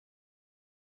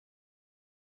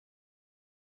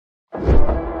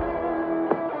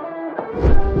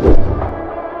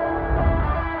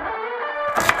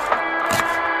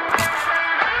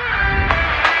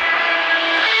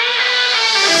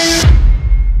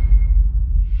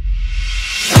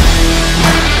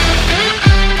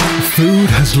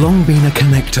has long been a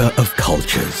connector of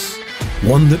cultures,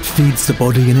 one that feeds the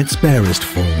body in its barest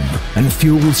form and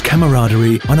fuels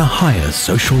camaraderie on a higher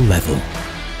social level.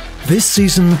 This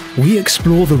season, we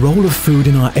explore the role of food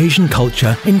in our Asian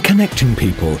culture in connecting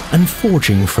people and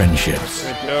forging friendships.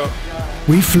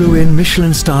 We flew in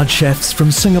Michelin-starred chefs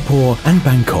from Singapore and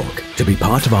Bangkok to be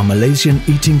part of our Malaysian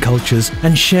eating cultures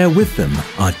and share with them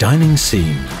our dining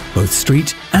scene, both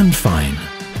street and fine.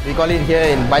 We call it here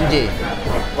in Banjie.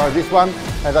 Well, this one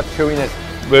has a chewiness.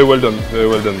 Very well done, very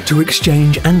well done. To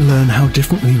exchange and learn how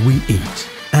differently we eat.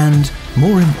 And,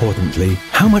 more importantly,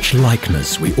 how much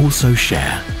likeness we also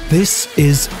share. This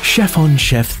is Chef on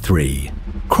Chef 3,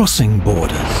 Crossing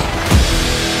Borders.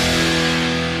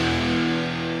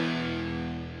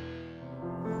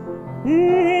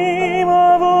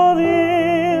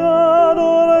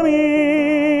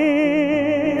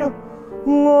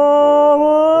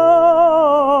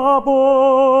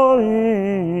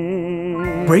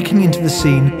 Breaking into the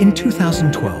scene in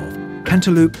 2012,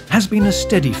 Cantaloupe has been a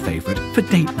steady favourite for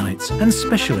date nights and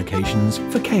special occasions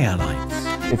for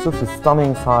KLites. It's just a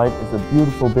stunning site, it's a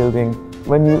beautiful building.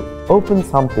 When you open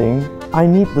something, I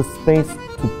need the space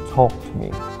to talk to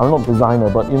me. I'm not a designer,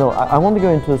 but you know, I want to go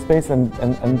into a space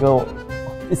and go,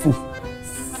 this is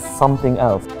something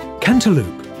else.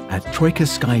 Cantaloupe at Troika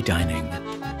Sky Dining,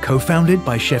 co-founded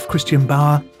by Chef Christian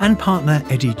Bauer and partner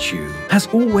Eddie Chu, has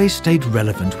always stayed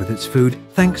relevant with its food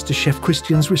thanks to Chef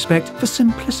Christian's respect for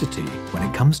simplicity when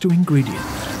it comes to ingredients.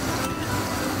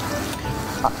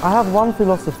 I have one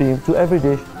philosophy to every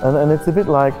dish, and it's a bit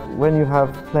like when you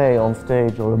have play on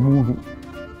stage or a movie.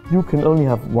 You can only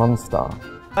have one star.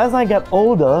 As I get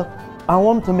older, I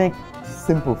want to make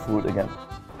simple food again.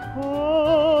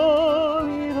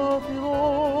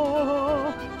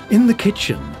 In the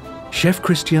kitchen, Chef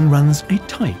Christian runs a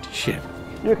tight ship.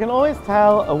 You can always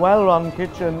tell a well-run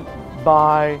kitchen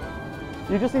by,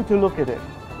 you just need to look at it.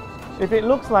 If it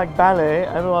looks like ballet,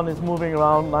 everyone is moving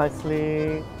around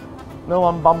nicely, no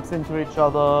one bumps into each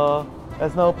other,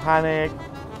 there's no panic,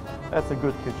 that's a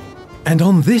good kitchen. And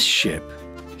on this ship,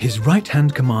 his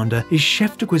right-hand commander is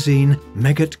Chef de Cuisine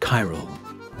Megat Khairul.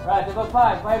 Right, number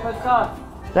 5, flavor sauce.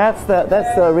 That's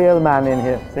the real man in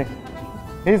here, see?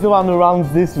 He's the one who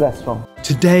runs this restaurant.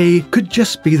 Today could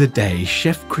just be the day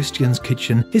Chef Christian's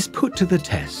kitchen is put to the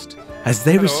test, as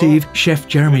they receive Chef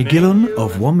Jeremy Gillon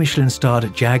of One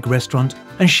Michelin-starred Jag Restaurant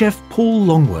and Chef Paul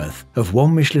Longworth of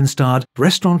One Michelin-starred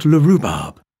Restaurant Le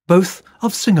Rhubarbe, both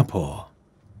of Singapore.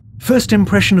 First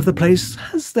impression of the place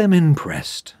has them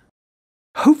impressed.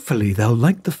 Hopefully they'll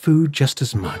like the food just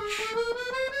as much.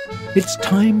 It's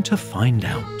time to find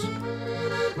out.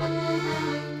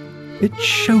 It's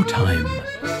showtime.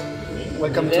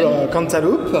 Welcome to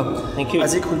Cantaloupe. Thank you.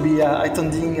 Azik will be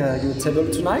attending your table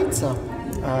tonight.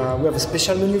 We have a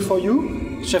special menu for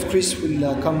you. Chef Chris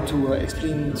will come to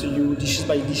explain to you dishes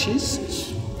by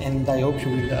dishes, and I hope you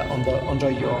will enjoy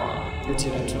your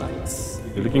dinner tonight.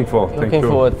 You're looking forward. Looking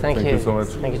forward. Thank you. Thank you so much.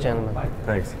 Thank you, gentlemen.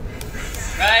 Thanks.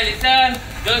 Right, listen,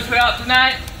 don't swear out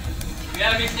tonight. We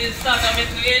have Michelin star coming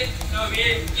to it, so we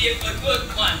give a good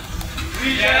one.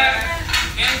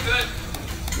 Good.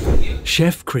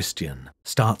 Chef Christian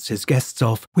starts his guests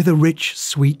off with a rich,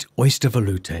 sweet oyster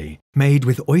veloute, made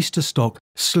with oyster stock,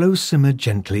 slow simmered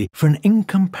gently for an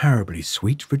incomparably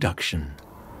sweet reduction.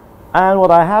 And what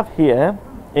I have here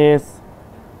is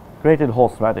grated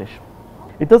horseradish.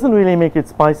 It doesn't really make it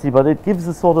spicy, but it gives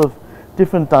a sort of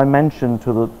different dimension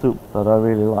to the soup that I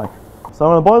really like. So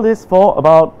I'm going to boil this for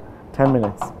about 10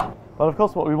 minutes. But of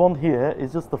course what we want here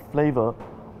is just the flavor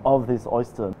of this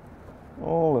oyster.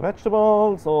 All the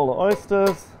vegetables, all the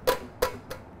oysters.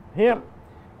 Here,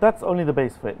 that's only the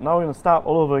base for it. Now we're going to start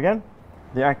all over again,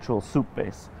 the actual soup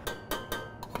base.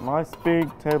 Nice big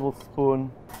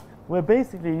tablespoon. We're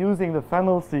basically using the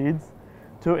fennel seeds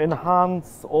to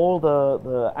enhance all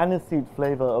the aniseed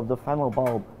flavor of the fennel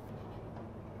bulb.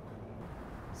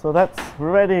 So that's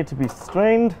ready to be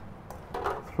strained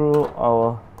through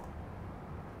our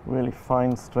really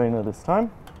fine strainer this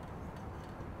time.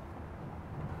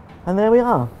 And there we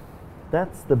are.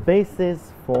 That's the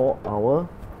basis for our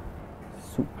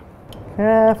soup.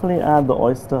 Carefully add the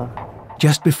oyster.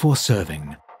 Just before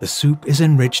serving, the soup is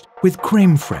enriched with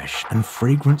creme fraiche and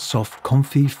fragrant soft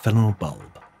confit fennel bulb.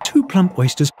 2 plump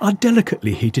oysters are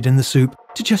delicately heated in the soup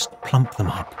to just plump them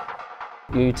up.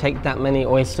 You take that many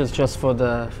oysters just for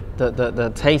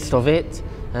the taste of it,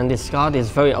 and this card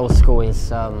is very old school. It's,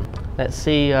 let's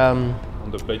see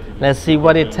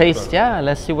what it tastes. Yeah,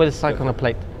 let's see what it's like on a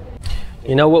plate.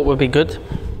 You know what would be good?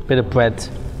 Bit of bread.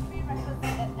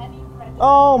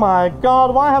 Oh my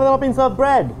God, why have they not been served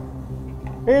bread?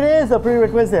 It is a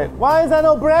prerequisite. Why is there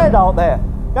no bread out there?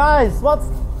 Guys, what's...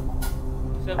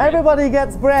 Everybody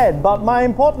gets bread, but my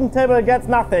important table gets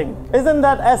nothing. Isn't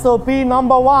that SOP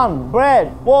number 1?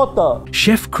 Bread, water.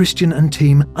 Chef Christian and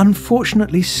team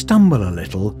unfortunately stumble a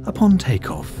little upon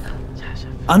takeoff.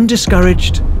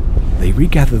 Undiscouraged, they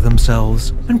regather themselves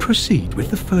and proceed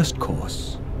with the first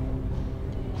course.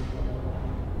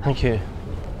 Thank you.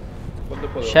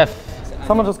 Chef.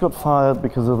 Someone just got fired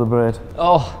because of the bread.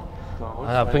 Oh,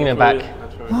 bringing it back.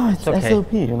 Oh, it's okay.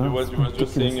 SOP, you know. You was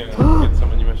just saying get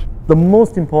some animation. The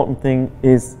most important thing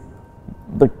is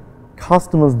the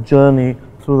customer's journey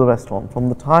through the restaurant. From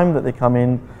the time that they come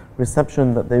in,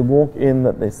 reception, that they walk in,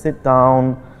 that they sit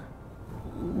down,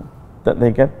 that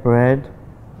they get bread.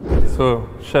 So,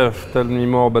 chef, tell me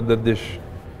more about that dish.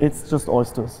 It's just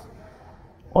oysters.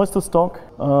 Oyster stock.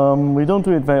 We don't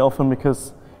do it very often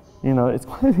because, you know, it's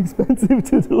quite expensive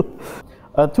to do.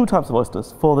 2 types of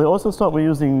oysters. For the oyster stock, we're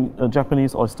using a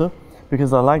Japanese oyster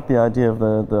because I like the idea of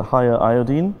the higher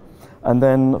iodine. And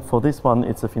then for this one,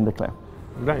 it's a fin de clerc.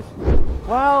 Nice.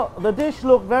 Well, the dish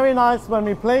looked very nice when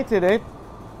we plated it,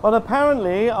 but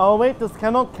apparently our waiters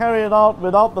cannot carry it out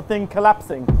without the thing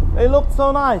collapsing. It looked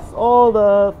so nice. All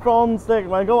the prawns,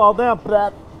 when I go out there,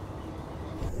 blah.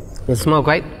 It smells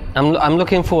great. I'm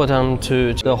looking forward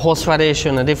to the horseradish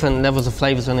and the different levels of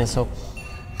flavors on it. So,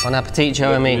 bon appetit,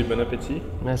 Jeremy. Bon appetit.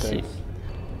 Merci.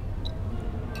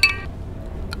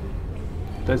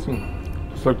 Tasting.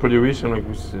 It's like pretty rich and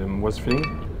like was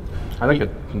feeling. I like it,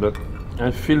 but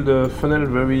I feel the fennel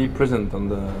very present on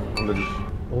the dish.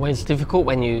 Always difficult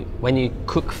when you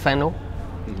cook fennel.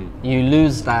 You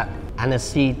lose that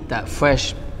aniseed, that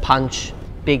fresh punch,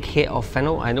 big hit of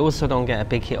fennel, and also don't get a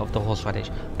big hit of the horseradish.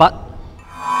 But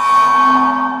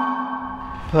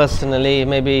personally,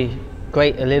 maybe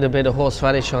grate a little bit of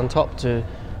horseradish on top to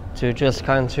just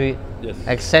kind of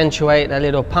accentuate a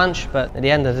little punch. But at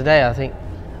the end of the day, I think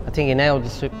he nailed the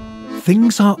soup.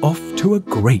 Things are off to a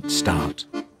great start.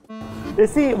 You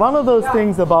see, one of those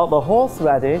things about the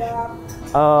horseradish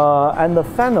and the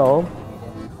fennel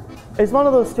is one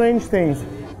of those strange things.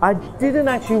 I didn't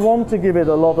actually want to give it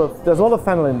there's a lot of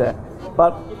fennel in there,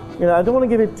 but you know, I don't want to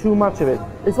give it too much of it.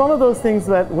 It's one of those things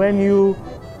that when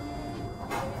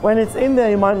it's in there,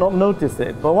 you might not notice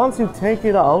it, but once you take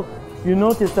it out, you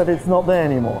notice that it's not there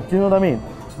anymore. Do you know what I mean?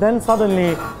 Then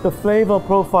suddenly the flavor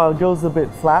profile goes a bit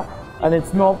flat and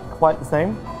it's not quite the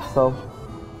same. So,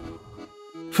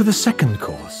 for the second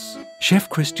course, Chef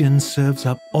Christian serves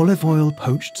up olive oil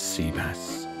poached sea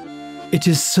bass. It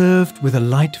is served with a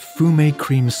light fumet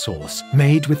cream sauce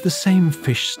made with the same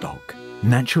fish stock,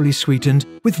 naturally sweetened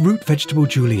with root vegetable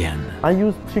julienne. I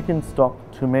use chicken stock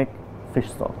to make fish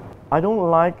stock. I don't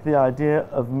like the idea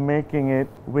of making it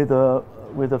with a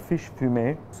fish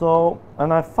fumet. So,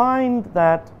 and I find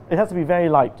that it has to be very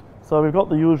light. So we've got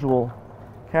the usual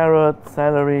carrot,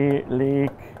 celery,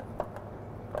 leek,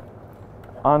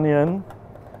 onion,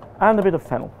 and a bit of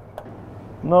fennel.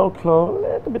 No clove,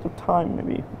 a little bit of thyme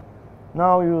maybe.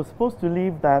 Now you're supposed to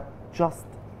leave that just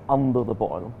under the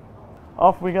boil.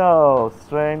 Off we go,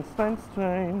 strain, strain,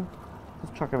 strain.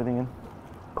 Just chuck everything in.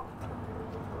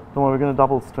 Don't worry, we're going to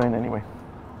double strain anyway.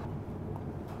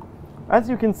 As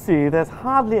you can see, there's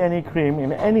hardly any cream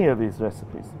in any of these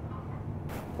recipes.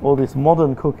 All this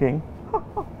modern cooking.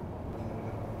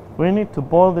 We need to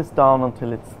boil this down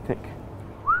until it's thick.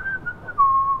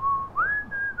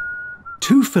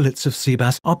 2 fillets of sea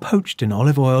bass are poached in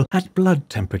olive oil at blood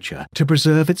temperature to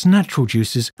preserve its natural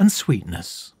juices and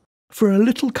sweetness. For a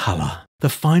little colour, the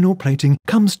final plating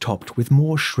comes topped with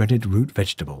more shredded root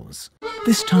vegetables,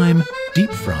 this time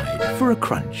deep fried for a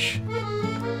crunch.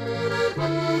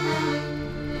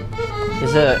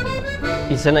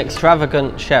 He's an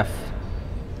extravagant chef.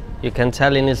 You can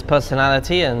tell in his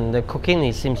personality and the cooking,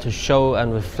 he seems to show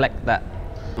and reflect that.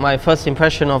 My first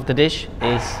impression of the dish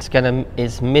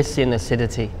is missing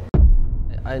acidity.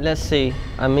 Let's see,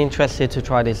 I'm interested to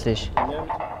try this dish.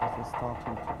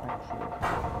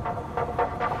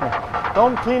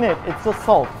 Don't clean it, it's just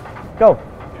salt. Go.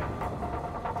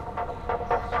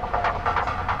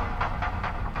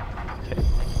 Okay.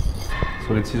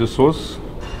 So let's see the sauce.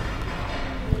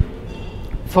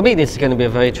 For me, this is going to be a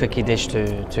very tricky dish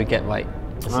to get right.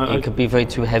 It could be very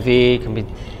too heavy. It can be.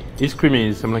 It's creamy.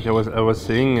 It's like I was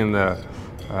saying, and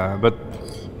but.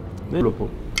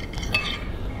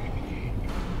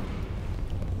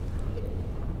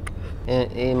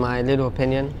 In my little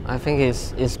opinion, I think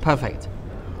it's perfect,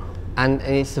 and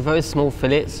it's a very small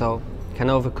fillet, so can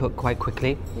overcook quite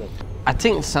quickly. Yeah. I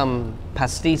think some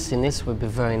pastis in this would be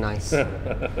very nice.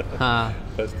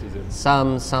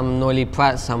 Some noilly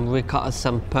prat, some ricotta,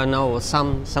 some pernod, or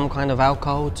some kind of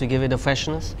alcohol to give it a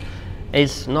freshness.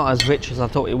 It's not as rich as I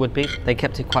thought it would be. They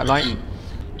kept it quite light.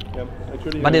 Yeah,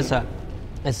 actually, But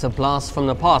it's a blast from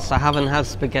the past. I haven't had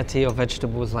spaghetti or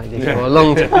vegetables like this for a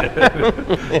long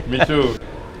time. Me too.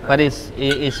 But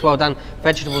it's well done.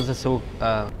 Vegetables are so.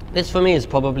 This for me is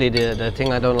probably the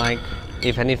thing I don't like.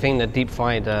 If anything, the deep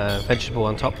fried vegetable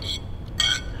on top.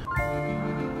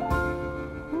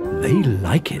 They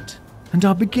like it and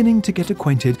are beginning to get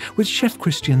acquainted with Chef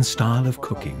Christian's style of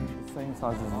cooking. Same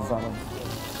size as the salmon.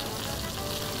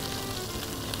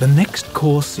 The next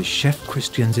course is Chef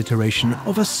Christian's iteration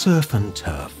of a surf and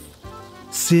turf.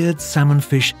 Seared salmon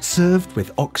fish served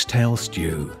with oxtail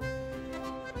stew.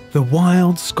 The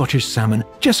wild Scottish salmon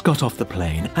just got off the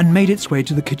plane and made its way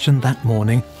to the kitchen that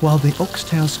morning, while the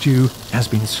oxtail stew has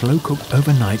been slow cooked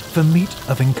overnight for meat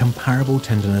of incomparable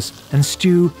tenderness and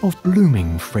stew of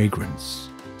blooming fragrance.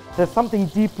 There's something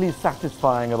deeply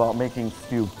satisfying about making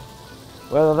stew.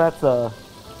 Whether that's a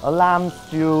lamb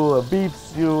stew, a beef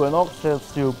stew, an oxtail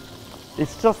stew,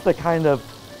 it's just the kind of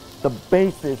the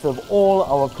basis of all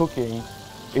our cooking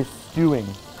is stewing.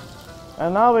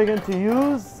 And now we're going to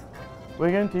use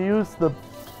the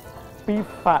beef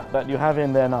fat that you have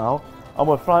in there now, and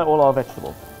we'll fry all our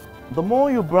vegetables. The more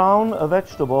you brown a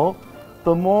vegetable,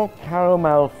 the more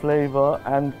caramel flavor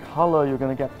and color you're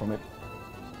going to get from it.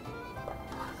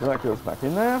 So that goes back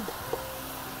in there.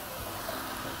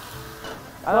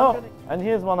 And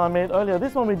here's one I made earlier.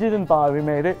 This one we didn't buy, we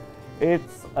made it.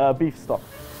 It's beef stock.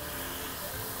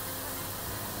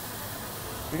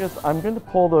 Because I'm going to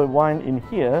pour the wine in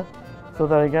here so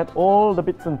that I get all the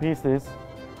bits and pieces,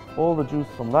 all the juice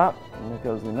from that, and it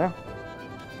goes in there.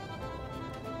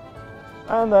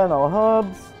 And then our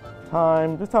herbs,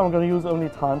 thyme. This time I'm going to use only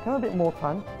thyme, kind of a bit more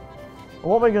thyme. And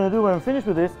what we're going to do when I'm finished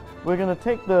with this, we're going to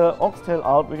take the oxtail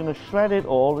out, we're going to shred it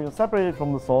all, we're going to separate it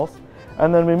from the sauce,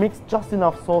 and then we mix just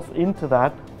enough sauce into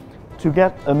that to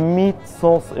get a meat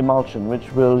sauce emulsion,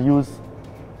 which we'll use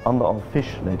under our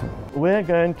fish later. We're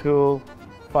going to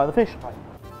fry the fish.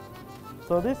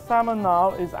 So this salmon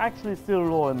now is actually still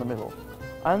raw in the middle,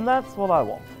 and that's what I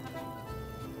want.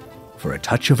 For a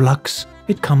touch of luxe,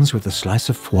 it comes with a slice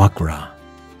of foie gras,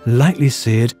 lightly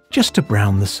seared just to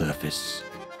brown the surface.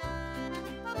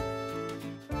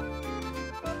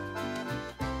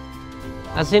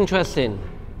 That's interesting.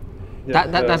 Yeah,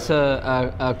 That's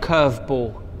a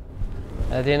curveball.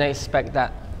 I didn't expect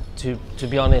that, to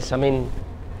be honest. I mean,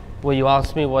 well, you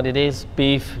asked me what it is,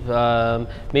 beef,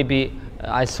 maybe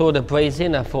I saw the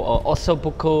braising, I thought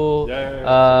ossobuco,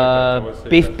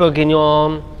 beef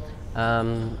bourguignon,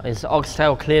 it's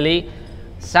oxtail clearly,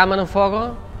 salmon and foie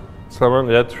gras. Salmon,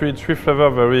 yeah, three flavor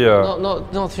very.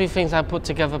 Not three things I put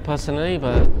together personally,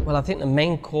 but well, I think the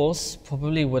main course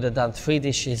probably would have done 3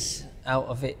 dishes out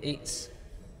of it. It's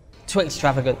too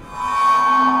extravagant.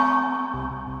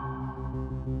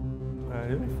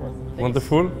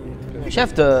 Wonderful.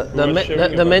 Chef,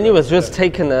 the menu has just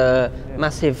taken a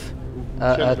massive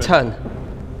turn.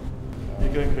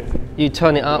 You're going crazy. You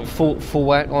turn it up full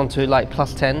whack onto like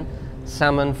 +10,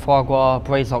 salmon, foie gras,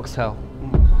 braised oxtail.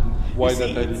 Why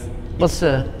that idea? What's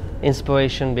the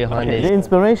inspiration behind The it?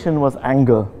 inspiration was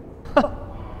anger.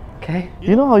 Okay.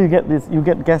 You know how you get this? You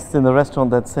get guests in the restaurant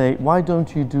that say, "Why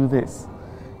don't you do this?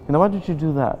 You know, why don't you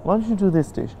do that? Why don't you do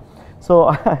this dish?" So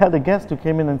I had a guest who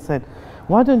came in and said,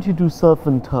 "Why don't you do surf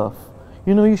and turf?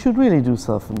 You know, you should really do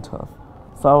surf and turf."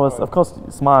 So I was, of course,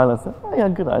 smile and said, "Oh yeah,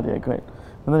 good idea, great."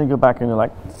 And then you go back and you're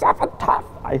like, "Surf and turf!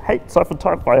 I hate surf and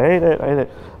turf! I hate it! I hate it!"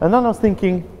 And then I was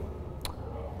thinking,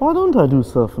 why don't I do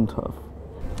surf and turf?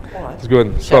 It's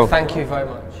good. Chef, So, thank you very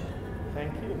much.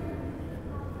 Thank you.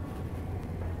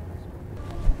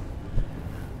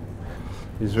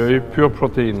 it's very pure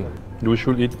protein. We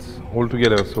should eat all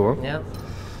together, so. Yeah.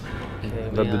 Okay,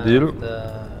 That's we the have deal.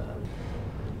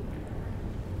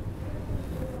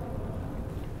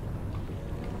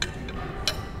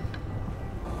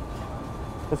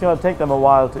 It's going to take them a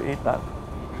while to eat that.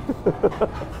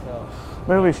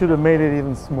 Maybe we should have made it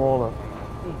even smaller.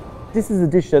 This is a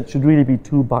dish that should really be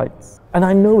 2 bites. And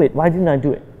I know it. Why didn't I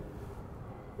do it?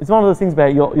 It's one of those things where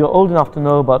you're old enough to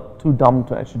know, but too dumb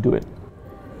to actually do it.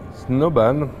 It's not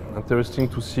bad. Interesting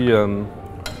to see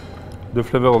the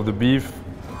flavor of the beef.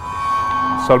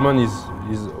 Salmon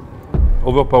is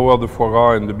overpowered the foie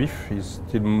gras, and the beef is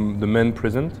still the main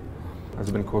present as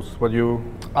the main course. What do you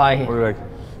like?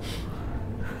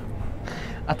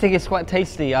 I think it's quite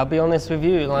tasty. I'll be honest with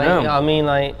you. Like, Yeah. I mean,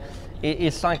 like,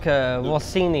 it's like a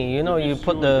Rossini. You know, you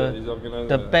put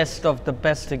the best of the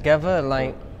best together.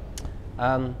 Like,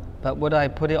 but would I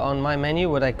put it on my menu?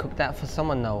 Would I cook that for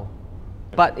someone? No.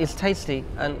 But it's tasty,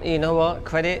 and you know what?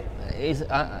 Credit is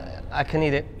I can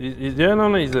eat it. Yeah,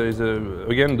 no,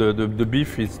 again, the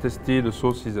beef is tasty, the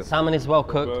sauce is... Salmon is well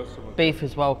cooked, beef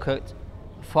is well cooked,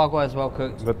 foie gras is well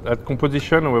cooked. But at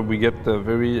composition, where we get a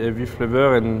very heavy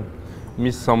flavor and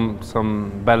miss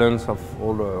some balance of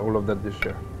all of that dish.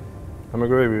 Yeah, I'm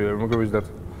agree with that.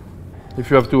 If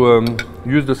you have to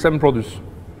use the same produce,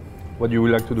 what do you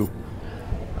would like to do?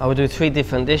 I would do 3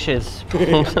 different dishes,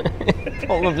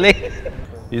 probably.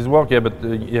 It's work, yeah, but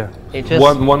yeah,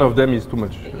 one of them is too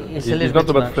much. It's not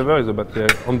about flavor; it's about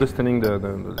understanding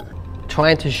the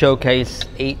trying to showcase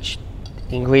each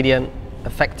ingredient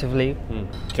effectively.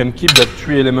 Can keep that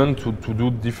 3 elements to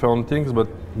do different things, but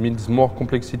means more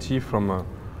complexity from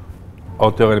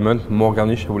outer element, more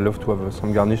garnish. I would love to have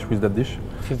some garnish with that dish.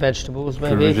 A few vegetables,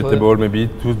 maybe. Maybe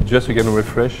to just again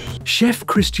refresh. Chef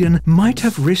Christian might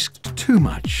have risked too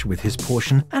much with his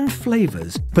portion and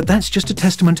flavors, but that's just a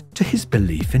testament to his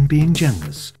belief in being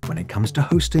generous when it comes to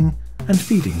hosting and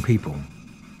feeding people.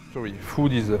 Sorry,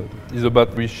 food is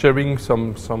about sharing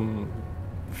some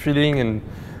feeling and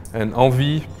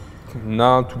envy.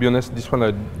 Now, to be honest, this one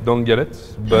I don't get it,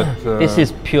 but this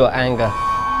is pure anger.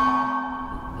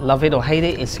 Love it or hate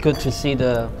it, it's good to see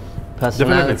the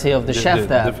personality of the chef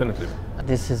there. Definitely.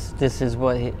 This is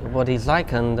what he's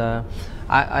like, and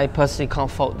I personally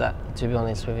can't fault that, to be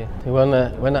honest with you. We're on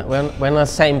the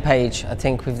same page, I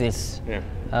think, with this. Yeah.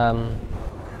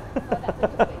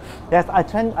 Yes, I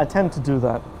tend to do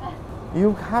that.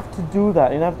 You have to do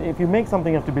that. If you make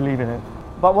something, you have to believe in it.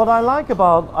 But what I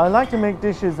like to make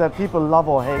dishes that people love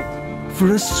or hate.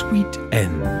 For a sweet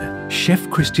end, Chef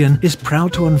Christian is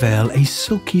proud to unveil a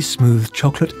silky smooth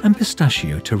chocolate and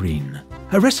pistachio terrine.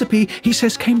 A recipe he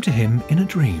says came to him in a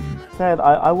dream.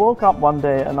 I woke up one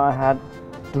day and I had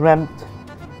dreamt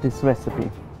this recipe.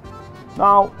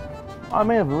 Now, I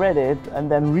may have read it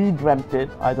and then re-dreamt it,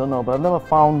 I don't know, but I've never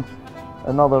found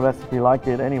another recipe like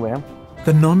it anywhere.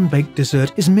 The non-baked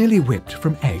dessert is merely whipped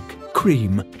from egg,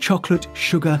 cream, chocolate,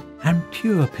 sugar and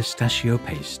pure pistachio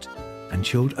paste, and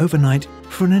chilled overnight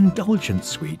for an indulgent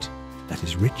sweet that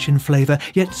is rich in flavour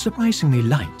yet surprisingly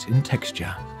light in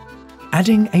texture.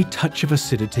 Adding a touch of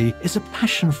acidity is a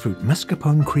passion fruit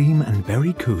mascarpone cream and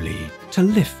berry coulis to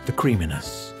lift the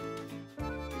creaminess.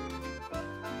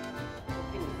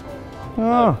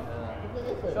 Oh,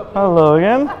 hello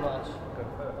again.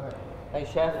 Hey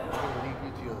chef.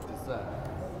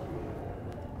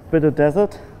 Bit of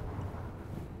dessert.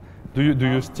 Do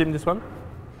you steam this one?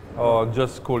 Or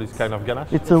just call it kind of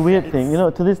ganache? It's a weird thing. You know,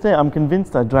 to this day, I'm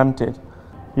convinced I dreamt it.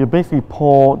 You basically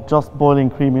pour just boiling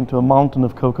cream into a mountain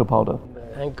of cocoa powder.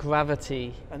 And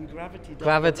gravity.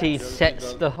 Gravity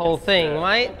sets the whole thing,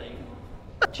 right?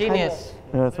 Genius.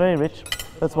 Yeah, it's very rich.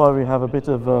 That's why we have a bit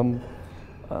of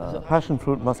passion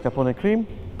fruit mascarpone cream.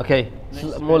 Okay,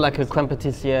 so more like a crème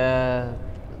pâtissière.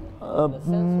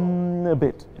 A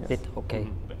bit. Yes. Bit, okay.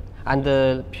 And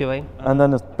the puree? And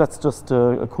then that's just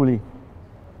a coulis.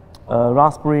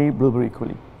 Raspberry, blueberry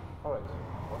coulis. All right,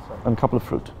 awesome. And a couple of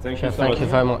fruit. Thank you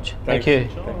very much. Thank you.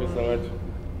 Thank you so much.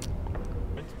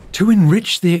 To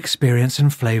enrich the experience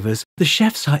and flavours, the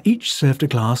chefs are each served a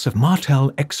glass of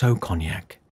Martel XO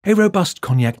Cognac, a robust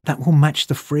cognac that will match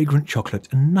the fragrant chocolate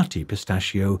and nutty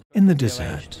pistachio in the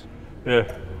dessert. Yeah,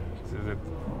 this is it.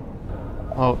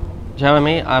 Well,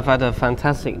 Jeremy, I've had a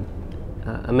fantastic,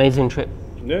 amazing trip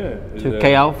to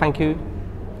KL. Thank you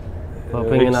for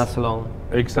bringing us along.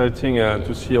 Exciting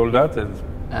to see all that, and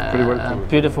pretty well too.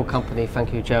 Beautiful company.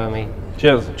 Thank you, Jeremy.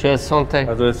 Cheers. Cheers, santé.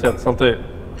 As I said, santé.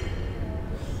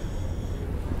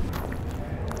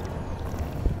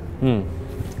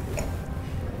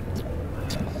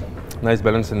 Nice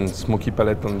balance and smoky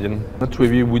palate on the end. Not too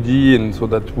heavy, woody, and so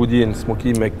that woody and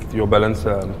smoky make your balance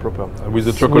proper. With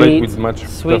the chocolate, it match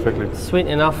perfectly. Sweet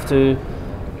enough to.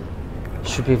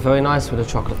 Should be very nice with the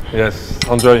chocolate. Yes,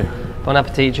 enjoy. Bon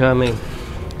appetit, Jeremy.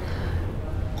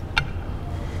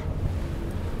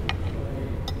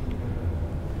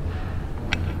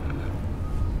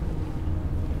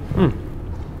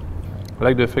 I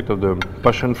like the effect of the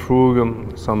passion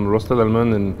fruit, some roasted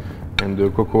almond, and the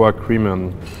cocoa cream.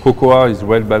 And cocoa is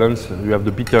well balanced. You have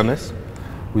the bitterness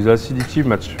with the acidity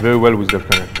match very well with the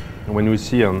cognac. And when we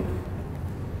see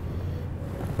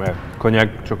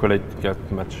cognac, chocolate get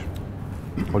match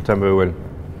all time very well.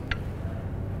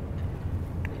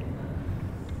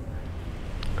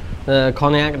 The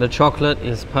cognac, the chocolate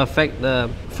is perfect.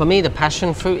 For me, the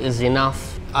passion fruit is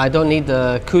enough. I don't need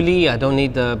the coulis. I don't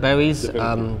need the berries.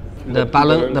 The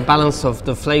balance of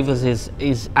the flavors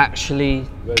is actually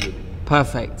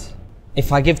perfect.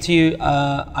 If I give to you,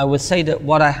 I would say that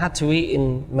what I had to eat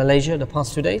in Malaysia the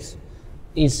past 2 days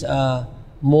is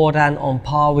more than on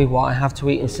par with what I have to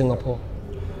eat in Singapore.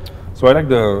 So I like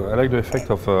the effect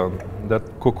of that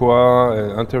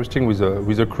cocoa, interesting with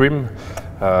the cream.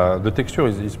 The texture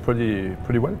is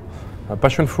pretty well.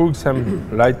 Passion fruit, same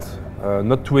light,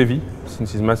 not too heavy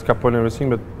since it's mascarpone and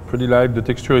everything, but pretty light. The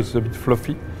texture is a bit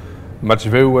fluffy, match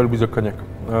very well with the cognac.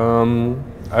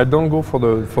 I don't go for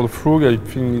the fruit. I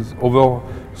think it's over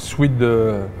sweet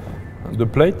the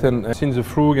plate, and since the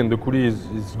fruit and the coulis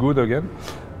is good again,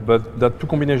 but that two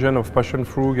combination of passion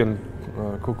fruit and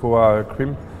cocoa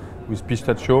cream with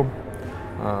pistachio,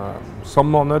 some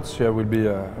more nuts, yeah, will be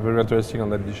very interesting on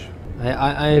that dish.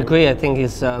 I agree. I think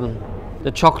it's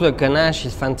the chocolate ganache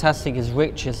is fantastic. It's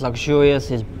rich, it's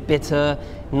luxurious, it's bitter,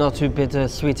 not too bitter,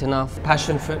 sweet enough.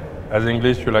 Passion fruit. As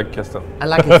English, you like custard. I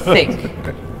like it thick.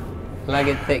 I like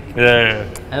it thick. Yeah.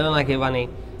 I don't like it runny.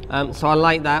 So I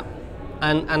like that,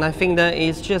 and I think there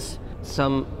is just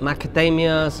some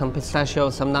macadamia, some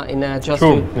pistachio, some nut in there, just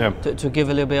to give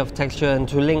a little bit of texture and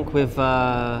to link with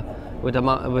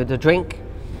the drink.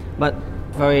 But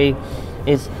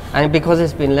and because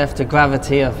it's been left to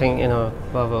gravity, I think, you know,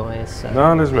 bravo. It's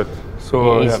no, that's good.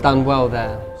 So it's done well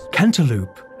there.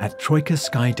 Cantaloupe at Troika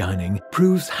Sky Dining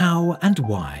proves how and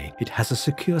why it has a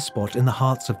secure spot in the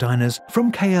hearts of diners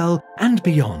from KL and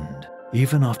beyond,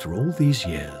 even after all these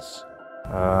years.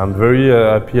 I'm very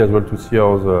happy as well to see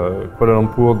how the Kuala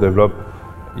Lumpur develop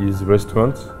his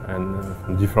restaurants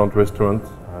and different restaurants,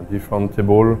 different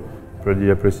table, pretty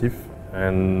impressive,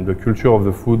 and the culture of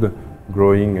the food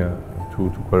growing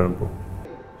to Kuala Lumpur.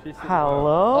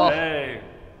 Hello. Hey.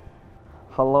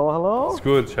 Hello, hello. It's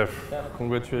good, chef.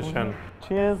 Congratulations.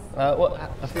 Cheers.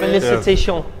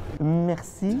 Félicitations.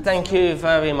 Merci. Thank you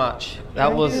very much.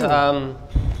 That was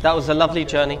a lovely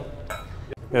journey.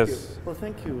 Yes. Well,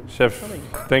 thank you. Chef,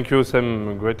 thank you.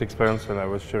 Some great experience, and I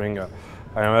was sharing. I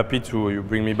am happy you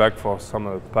bring me back for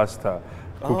some past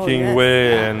cooking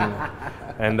way,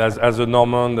 and as a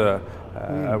Normand,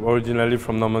 originally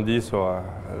from Normandy, so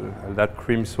that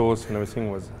cream sauce and everything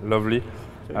was lovely.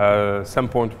 Some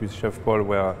point with Chef Paul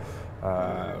where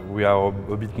we are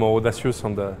a bit more audacious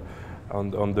on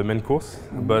the main course,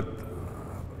 but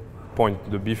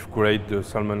the beef great, the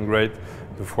salmon great,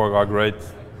 the foie gras great,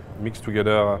 mixed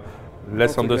together,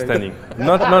 less understanding.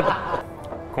 Not.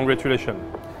 Congratulations.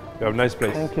 You have a nice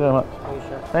place. Thank you very much.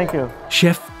 Thank you.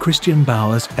 Chef Christian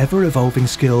Bauer's ever-evolving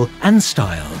skill and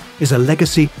style is a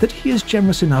legacy that he is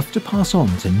generous enough to pass on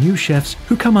to new chefs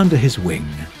who come under his wing,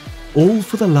 all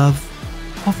for the love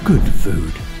of good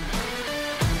food.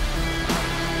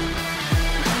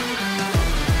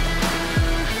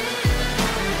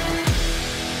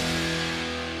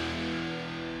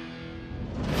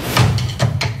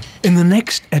 In the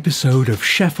next episode of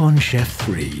Chef on Chef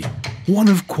 3, one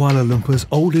of Kuala Lumpur's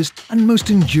oldest and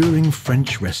most enduring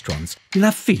French restaurants,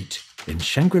 Lafitte, in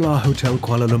Shangri-La Hotel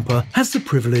Kuala Lumpur, has the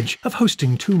privilege of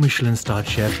hosting 2 Michelin-starred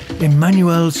chef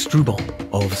Emmanuel Stroubon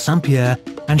of Saint-Pierre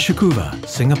and Shakuva,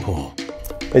 Singapore.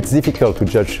 It's difficult to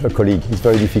judge a colleague. It's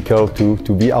very difficult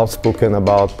to be outspoken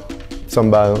about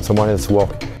someone else's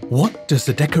work. What does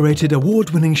the decorated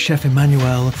award-winning chef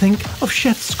Emmanuel think of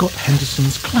Chef Scott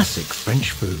Henderson's classic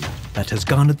French food that has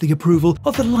garnered the approval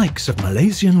of the likes of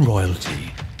Malaysian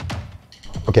royalty?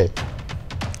 Okay,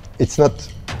 it's not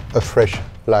a fresh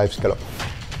live scallop.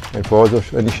 And for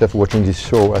any chef watching this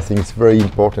show, I think it's very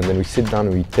important that we sit down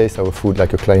and we taste our food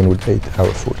like a client would eat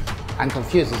our food. I'm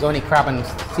confused, it's only crab and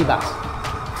sea bass.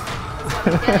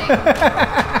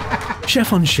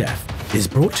 Chef on Chef is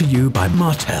brought to you by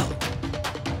Martel.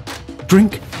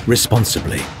 Drink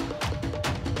responsibly.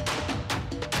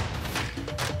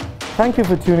 Thank you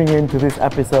for tuning in to this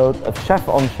episode of Chef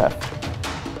on Chef.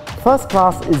 First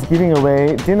Class is giving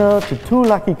away dinner to 2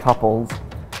 lucky couples.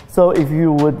 So if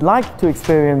you would like to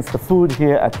experience the food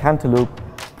here at Cantaloupe,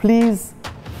 please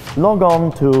log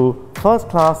on to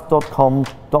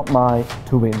firstclass.com.my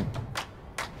to win.